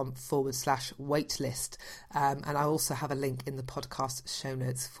fearfreechildbirth.com/waitlist. And I also have a link in the podcast show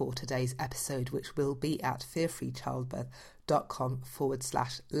notes for today's episode, which will be at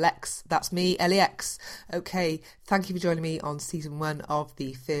fearfreechildbirth.com/Lex. That's me, Lex. Okay, thank you for joining me on season 1 of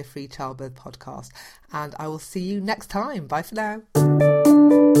the Fear Free Childbirth podcast, and I will see you next time. Bye for now.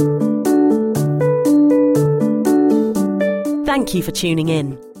 Thank you for tuning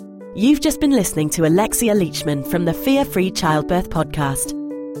in. You've just been listening to Alexia Leachman from the Fear Free Childbirth podcast.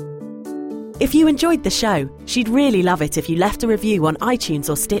 If you enjoyed the show, she'd really love it if you left a review on iTunes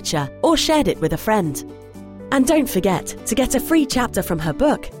or Stitcher or shared it with a friend. And don't forget, to get a free chapter from her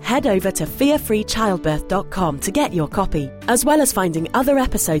book, head over to fearfreechildbirth.com to get your copy, as well as finding other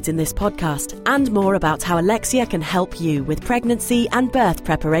episodes in this podcast and more about how Alexia can help you with pregnancy and birth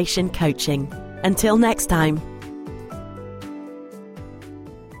preparation coaching. Until next time.